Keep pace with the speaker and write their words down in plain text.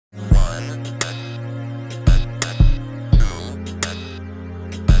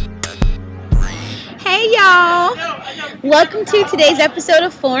Hey y'all! Welcome to today's episode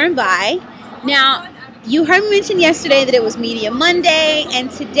of For&By. Now, you heard me mention yesterday that it was Media Monday,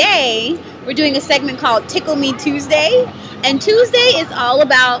 and today we're doing a segment called Tickle Me Tuesday. And Tuesday is all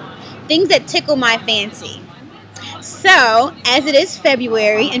about things that tickle my fancy. So, as it is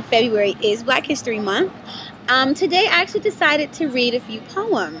February, and February is Black History Month, today I actually decided to read a few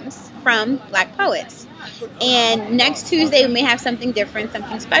poems from Black poets. And next Tuesday we may have something different,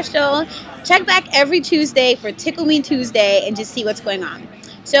 something special. Check back every Tuesday for Tickle Me Tuesday and just see what's going on.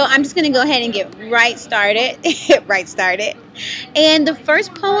 So I'm just going to go ahead and get right started. And the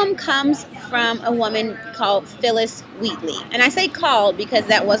first poem comes from a woman called Phyllis Wheatley. And I say called because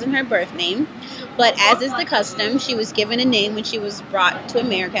that wasn't her birth name. But as is the custom, she was given a name when she was brought to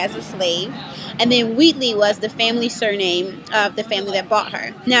America as a slave. And then Wheatley was the family surname of the family that bought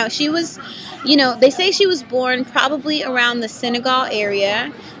her. Now, she was, they say she was born probably around the Senegal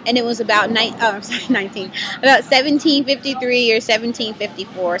area. And it was about 1753 or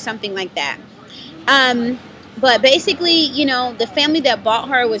 1754, something like that. But basically, the family that bought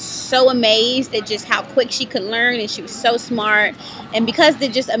her was so amazed at just how quick she could learn, and she was so smart. And because they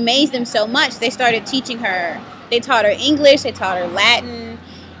just amazed them so much, they started teaching her. They taught her English, they taught her Latin,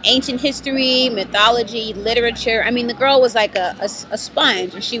 ancient history, mythology, literature. I mean, the girl was like a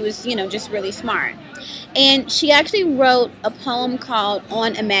sponge, and she was, just really smart. And she actually wrote a poem called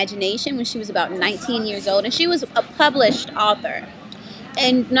On Imagination when she was about 19 years old, and she was a published author.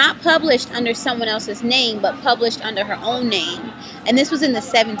 And not published under someone else's name, but published under her own name. And this was in the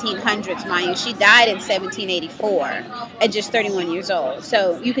 1700s, mind you. She died in 1784 at just 31 years old.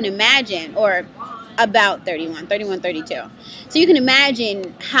 So you can imagine, or about 32. So you can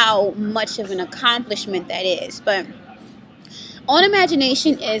imagine how much of an accomplishment that is. But On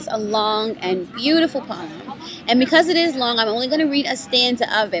Imagination is a long and beautiful poem. And because it is long, I'm only going to read a stanza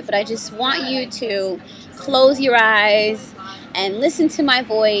of it. But I just want you to close your eyes and listen to my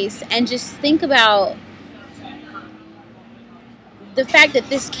voice and just think about the fact that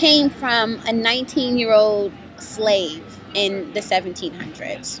this came from a 19-year-old slave in the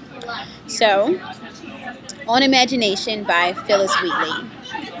 1700s. So, On Imagination by Phyllis Wheatley.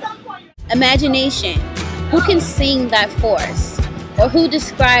 Imagination, who can sing thy force, or who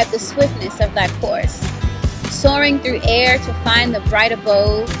describe the swiftness of thy course, soaring through air to find the bright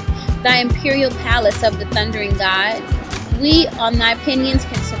abode, thy imperial palace of the thundering God? We on thy pinions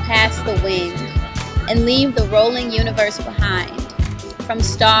can surpass the wind and leave the rolling universe behind. From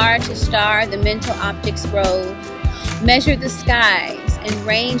star to star the mental optics rove, measure the skies and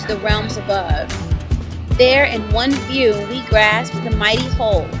range the realms above. There in one view we grasp the mighty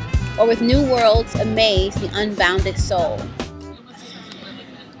whole, or with new worlds amaze the unbounded soul.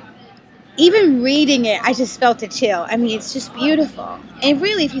 Even reading it, I just felt a chill. I mean, it's just beautiful. And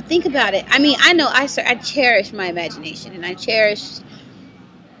really, if you think about it, I mean, I know I cherish my imagination, and I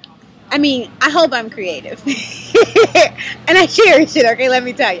hope I'm creative. And I cherish it, okay? Let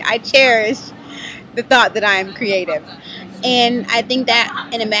me tell you. I cherish the thought that I am creative. And I think that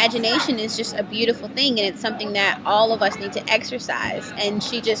an imagination is just a beautiful thing, and it's something that all of us need to exercise. And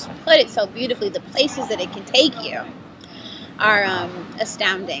she just put it so beautifully. The places that it can take you are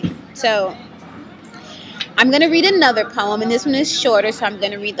astounding. So I'm going to read another poem, and this one is shorter, so I'm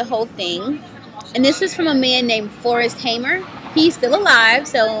going to read the whole thing. And this is from a man named Forrest Hamer. He's still alive,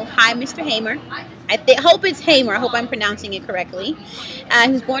 so hi, Mr. Hamer. I hope it's Hamer. I hope I'm pronouncing it correctly.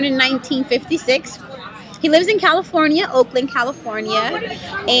 He was born in 1956. He lives in California, Oakland, California,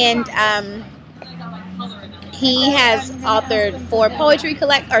 and he has authored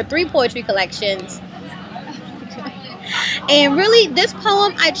three poetry collections. And really, this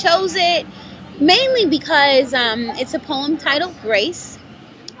poem, I chose it mainly because it's a poem titled Grace,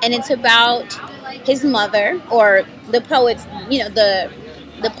 and it's about his mother, or the poet's, the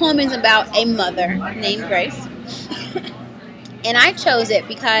poem is about a mother named Grace. And I chose it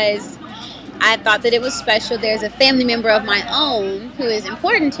because I thought that it was special. There's a family member of my own who is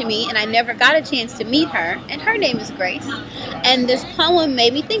important to me, and I never got a chance to meet her, and her name is Grace. And this poem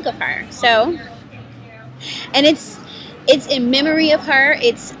made me think of her. So, and it's in memory of her.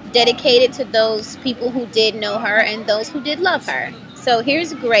 It's dedicated to those people who did know her and those who did love her. So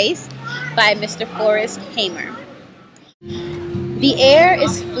here's Grace by Mr. Forrest Hamer. The air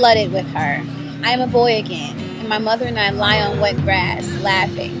is flooded with her. I am a boy again, and my mother and I lie on wet grass,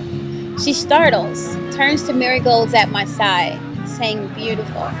 laughing. She startles, turns to marigolds at my side, saying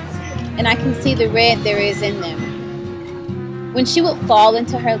beautiful, and I can see the red there is in them. When she would fall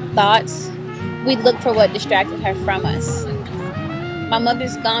into her thoughts, we'd look for what distracted her from us. My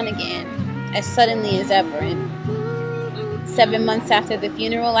mother's gone again, as suddenly as ever, and 7 months after the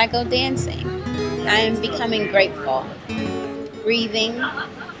funeral, I go dancing. I am becoming grateful. Breathing,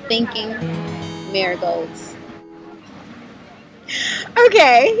 thinking, marigolds.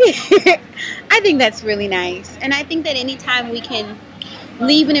 Okay. I think that's really nice. And I think that anytime we can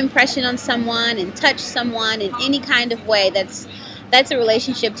leave an impression on someone and touch someone in any kind of way, that's a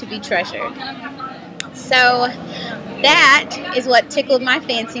relationship to be treasured. So that is what tickled my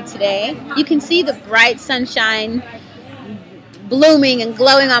fancy today. You can see the bright sunshine blooming and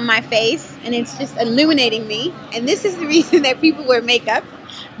glowing on my face, and it's just illuminating me. And this is the reason that people wear makeup,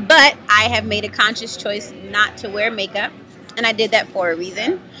 but I have made a conscious choice not to wear makeup, and I did that for a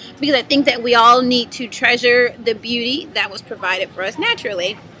reason, because I think that we all need to treasure the beauty that was provided for us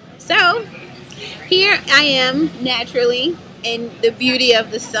naturally. So here I am naturally in the beauty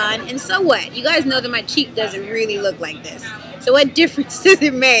of the sun, and so what? You guys know that my cheek doesn't really look like this, so what difference does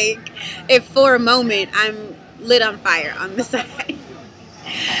it make if for a moment I'm lit on fire on the side?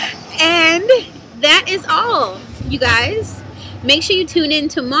 And that is all, you guys. Make sure you tune in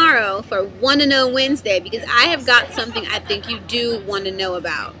tomorrow for Want to Know Wednesday, because I have got something I think you do want to know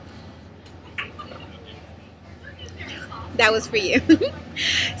about. That was for you.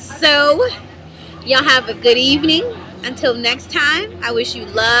 So y'all have a good evening. Until next time, I wish you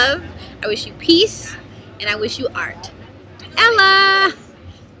love, I wish you peace, and I wish you art. Ella!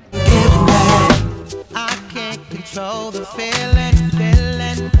 I can't control the feeling.